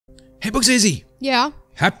Books Easy. Yeah?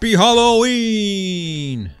 Happy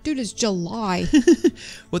Halloween! Dude, it's July.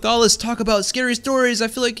 With all this talk about scary stories, I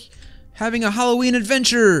feel like having a Halloween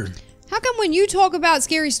adventure. How come when you talk about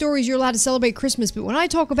scary stories, you're allowed to celebrate Christmas, but when I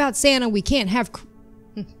talk about Santa, we can't have...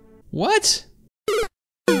 What?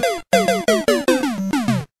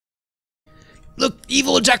 Look,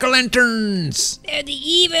 evil jack-o'-lanterns! They're the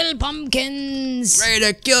evil pumpkins! Ready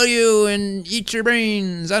to kill you and eat your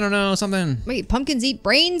brains. I don't know, something. Wait, pumpkins eat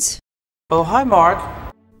brains? Oh, hi, Mark.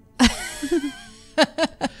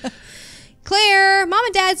 Claire, Mom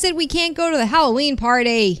and Dad said we can't go to the Halloween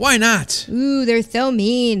party. Why not? Ooh, they're so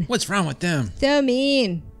mean. What's wrong with them? So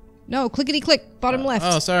mean. No, clickety-click, bottom left.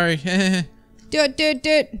 Oh, sorry. Do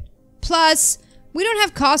it. Plus, we don't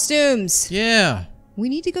have costumes. Yeah. We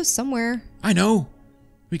need to go somewhere. I know.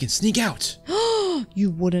 We can sneak out. You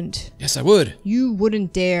wouldn't. Yes, I would. You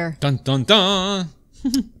wouldn't dare. Dun dun dun.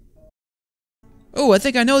 Oh, I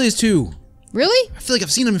think I know these two. Really? I feel like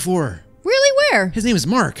I've seen him before. Really? Where? His name is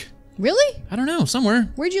Mark. Really? I don't know,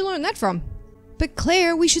 somewhere. Where'd you learn that from? But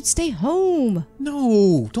Claire, we should stay home.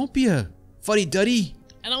 No, don't be a fuddy-duddy.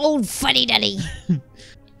 An old fuddy-duddy.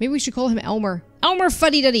 Maybe we should call him Elmer. Elmer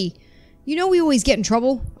Fuddy-Duddy. You know we always get in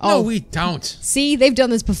trouble. No, we don't. See, they've done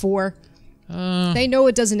this before. They know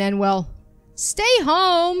it doesn't end well. Stay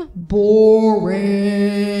home. Boring.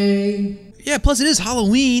 Yeah, plus it is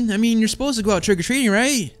Halloween. I mean, you're supposed to go out trick-or-treating,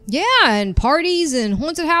 right? Yeah, and parties and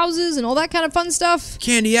haunted houses and all that kind of fun stuff.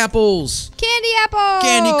 Candy apples. Candy apples.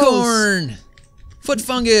 Candy corn. Foot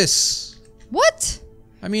fungus. What?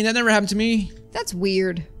 I mean, that never happened to me. That's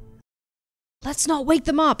weird. Let's not wake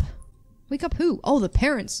them up. Wake up who? Oh, the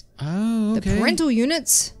parents. Oh, okay. The parental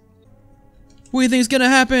units. What do you think is gonna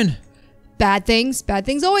happen? Bad things. Bad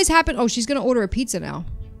things always happen. Oh, she's gonna order a pizza now.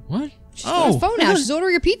 What? She's got a phone now. She's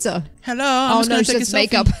ordering a pizza. Hello. I'm just gonna take a selfie.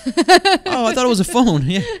 Makeup. Oh, I thought it was a phone.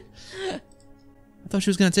 Yeah. I thought she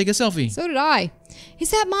was gonna take a selfie. So did I.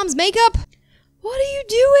 Is that Mom's makeup? What are you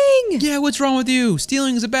doing? Yeah, what's wrong with you?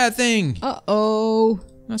 Stealing is a bad thing. Uh-oh.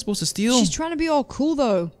 Not supposed to steal. She's trying to be all cool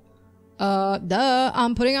though.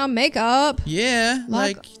 I'm putting on makeup. Yeah,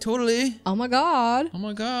 like totally. Oh my god. Oh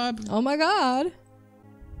my god. Oh my god.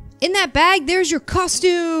 In that bag, there's your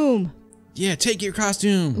costume. Yeah, take your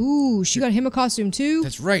costume. Ooh, she got him a costume too?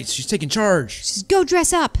 That's right, she's taking charge. She says, go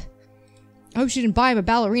dress up. I hope she didn't buy him a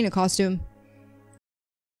ballerina costume.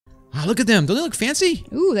 Ah, look at them. Don't they look fancy?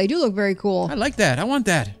 Ooh, they do look very cool. I like that. I want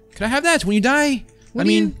that. Can I have that when you die? What are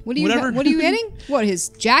you getting? What, his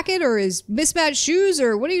jacket or his mismatched shoes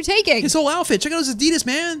or what are you taking? His whole outfit. Check out those Adidas,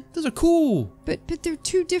 man. Those are cool. But they're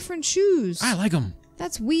two different shoes. I like them.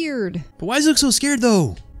 That's weird. But why does he look so scared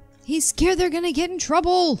though? He's scared they're gonna get in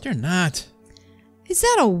trouble. They're not. Is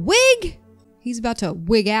that a wig? He's about to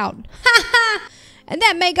wig out. Ha ha! And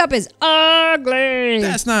that makeup is ugly.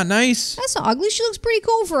 That's not nice. That's not ugly. She looks pretty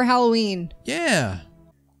cool for Halloween. Yeah.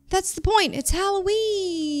 That's the point. It's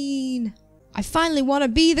Halloween. I finally want to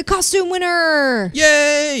be the costume winner.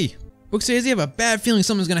 Yay! Book says you have a bad feeling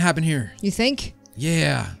something's gonna happen here. You think?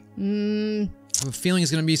 Yeah. I have a feeling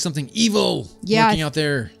it's gonna be something evil lurking out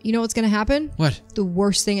there. You know what's gonna happen? What? The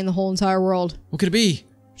worst thing in the whole entire world. What could it be?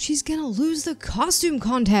 She's gonna lose the costume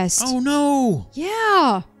contest. Oh no!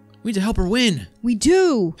 Yeah. We need to help her win. We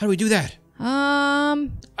do. How do we do that? I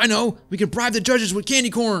know. We can bribe the judges with candy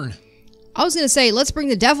corn. I was gonna say, let's bring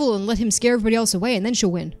the devil and let him scare everybody else away, and then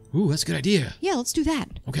she'll win. Ooh, that's a good idea. Yeah, let's do that.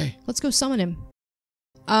 Okay. Let's go summon him.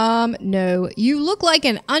 No. You look like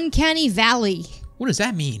an uncanny valley. What does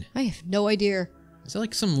that mean? I have no idea. Is that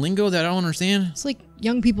like some lingo that I don't understand? It's like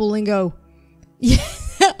young people lingo. Yeah,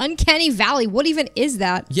 uncanny valley. What even is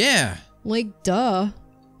that? Yeah. Like, duh.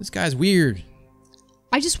 This guy's weird.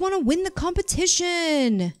 I just want to win the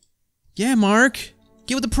competition. Yeah, Mark.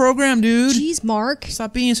 Get with the program, dude. Jeez, Mark.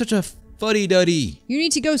 Stop being such a fuddy-duddy. You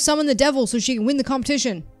need to go summon the devil so she can win the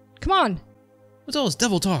competition. Come on. What's all this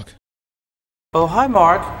devil talk? Oh, hi,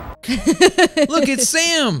 Mark. Look, it's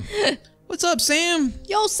Sam. What's up, Sam?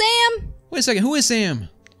 Yo, Sam. Wait a second, who is Sam?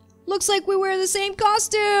 Looks like we wear the same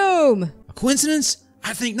costume. A coincidence?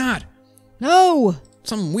 I think not. No.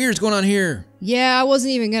 Something weird's going on here. Yeah, I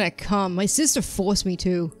wasn't even gonna come. My sister forced me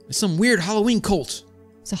to. It's some weird Halloween cult.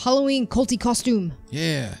 It's a Halloween culty costume.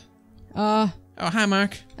 Yeah. Oh, hi,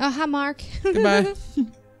 Mark. Oh, hi, Mark. Goodbye.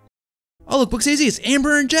 Oh, look, Book Easy. It's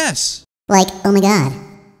Amber and Jess. Like, oh my god.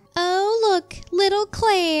 Oh, look, little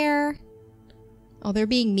Claire. Oh, they're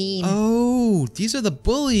being mean. Oh, these are the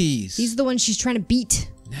bullies. These are the ones she's trying to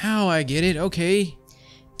beat. Now I get it. Okay.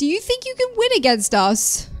 Do you think you can win against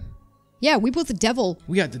us? Yeah, we both the devil.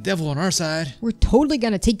 We got the devil on our side. We're totally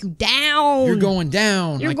gonna take you down. You're going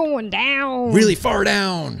down. You're going down. Really far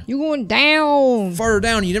down. You're going down. Farther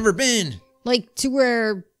down you've never been. Like to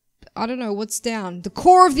where, I don't know, what's down? The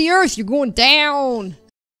core of the earth. You're going down.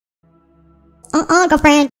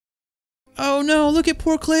 Girlfriend. Oh no, look at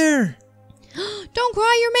poor Claire. Don't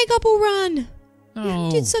cry, your makeup will run. Oh.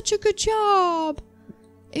 You did such a good job.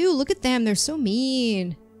 Ew, look at them. They're so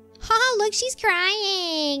mean. Haha, look, she's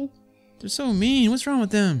crying. They're so mean. What's wrong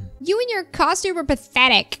with them? You and your costume are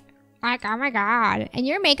pathetic. Like, oh my god. And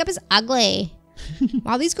your makeup is ugly.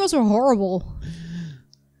 Wow, these girls are horrible.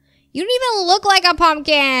 You don't even look like a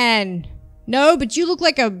pumpkin. No, but you look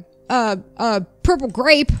like a purple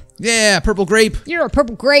grape. Yeah, purple grape. You're a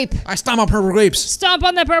purple grape. I stomp on purple grapes. Stomp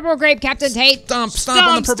on the purple grape, Captain Tate. Stomp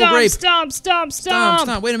on the purple grape. Stomp.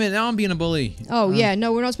 Stomp. Wait a minute, now I'm being a bully. Oh, yeah,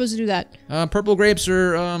 no, we're not supposed to do that. Purple grapes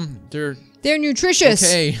are, They're nutritious.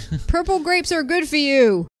 okay. Purple grapes are good for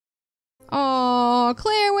you. Aw,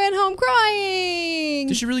 Claire went home crying.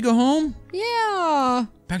 Did she really go home? Yeah.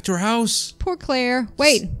 Back to her house? Poor Claire.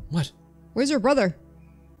 Wait, What? where's her brother?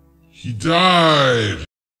 He died.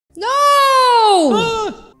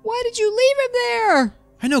 No! Why did you leave him there?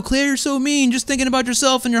 I know, Claire, you're so mean. Just thinking about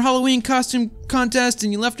yourself and your Halloween costume contest,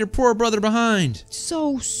 and you left your poor brother behind.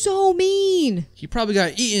 So mean. He probably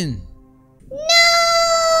got eaten. No!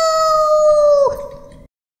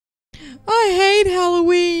 I hate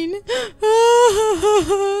Halloween.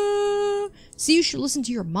 See, you should listen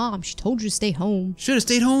to your mom. She told you to stay home. Should have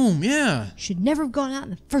stayed home, yeah. Should never have gone out in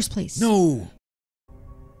the first place. No.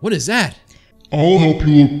 What is that? I'll help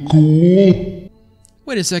you look cool.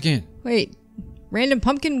 Wait a second. Wait, random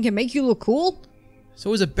pumpkin can make you look cool? So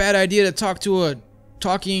it was a bad idea to talk to a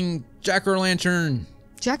talking jack-o'-lantern.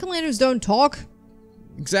 Jack-o'-lanterns don't talk.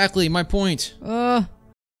 Exactly, my point.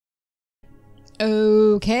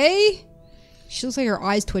 Okay. She looks like her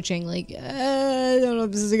eyes twitching, like, I don't know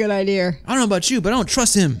if this is a good idea. I don't know about you, but I don't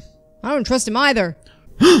trust him. I don't trust him either.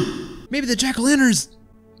 Maybe the jack-o'-lantern's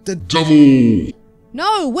the Devil.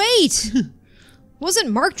 No, wait! Wasn't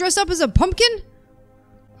Mark dressed up as a pumpkin?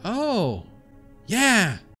 Oh.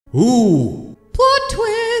 Yeah. Ooh. Plot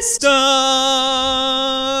twist!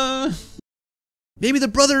 Maybe the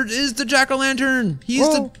brother is the jack-o'-lantern. He's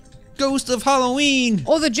the ghost of Halloween.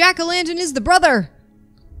 Oh, the jack-o'-lantern is the brother.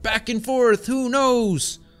 Back and forth, who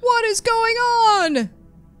knows? What is going on?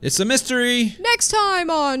 It's a mystery. Next time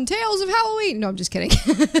on Tales of Halloween. No, I'm just kidding.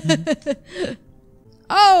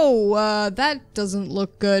 Oh, that doesn't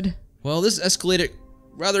look good. Well, this escalated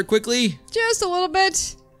rather quickly. Just a little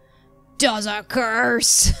bit. Does a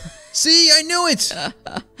curse. See, I knew it.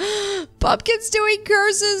 Pumpkins doing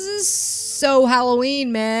curses is so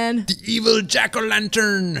Halloween, man. The evil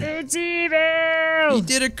jack-o'-lantern. It's evil. He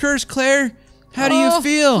did a curse, Claire. How do you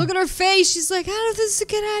feel? Look at her face. She's like, I don't know if this is a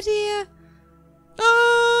good idea.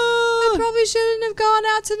 I Ah, probably shouldn't have gone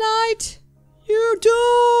out tonight. you're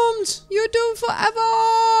doomed. You're doomed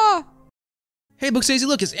forever. Hey, Booksazy,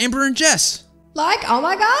 look, it's Amber and Jess. Like, oh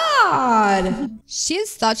my god. She's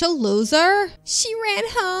such a loser. She ran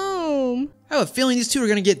home. I have a feeling these two are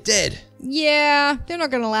gonna get dead. Yeah, they're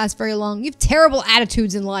not gonna last very long. You have terrible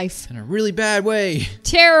attitudes in life. In a really bad way.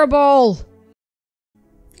 Terrible.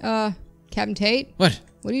 Captain Tate, What?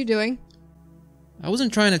 what are you doing? I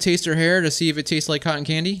wasn't trying to taste her hair to see if it tastes like cotton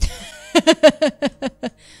candy.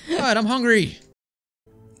 God, I'm hungry.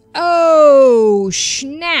 Oh,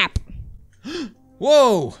 snap.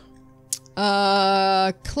 Whoa.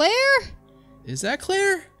 Claire? Is that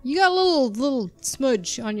Claire? You got a little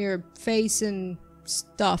smudge on your face and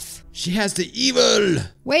stuff. She has the evil.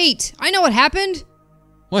 Wait, I know what happened.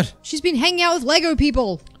 What? She's been hanging out with Lego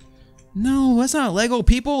people. No, that's not Lego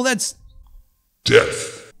people. That's...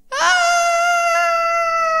 Death.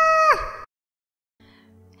 Ah!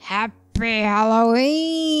 Happy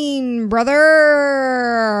Halloween,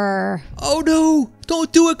 brother. Oh no!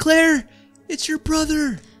 Don't do it, Claire! It's your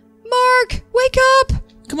brother! Mark, wake up!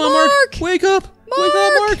 Come on, Mark! Wake up! Wake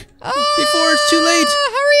up, Mark! Before it's too late!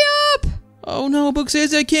 Hurry up! Oh no, Book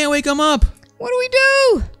says I can't wake him up! What do we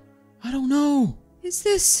do? I don't know. Is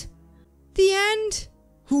this the end?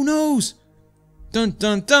 Who knows? Dun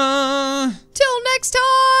dun dun! Till next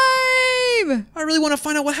time! I really want to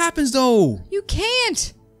find out what happens though! You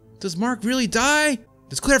can't! Does Mark really die?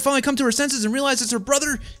 Does Claire finally come to her senses and realize it's her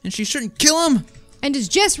brother and she shouldn't kill him? And does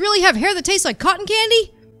Jess really have hair that tastes like cotton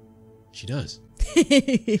candy? She does.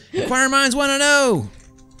 Inquiring minds want to know!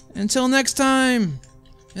 Until next time,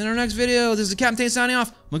 in our next video, this is Captain Tate signing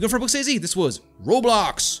off. I'm looking for Booksazy. This was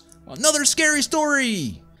Roblox. Another scary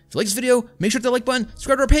story. If you like this video, make sure to hit that like button,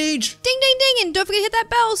 subscribe to our page, Ding, ding, ding, and don't forget to hit that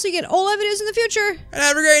bell so you get all our videos in the future. and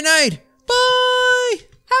have a great night. Bye.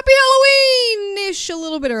 Happy Halloween-ish, a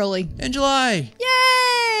little bit early. In July.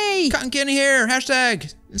 Yay! Cotton candy hair.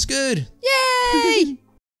 Hashtag. It's good. Yay!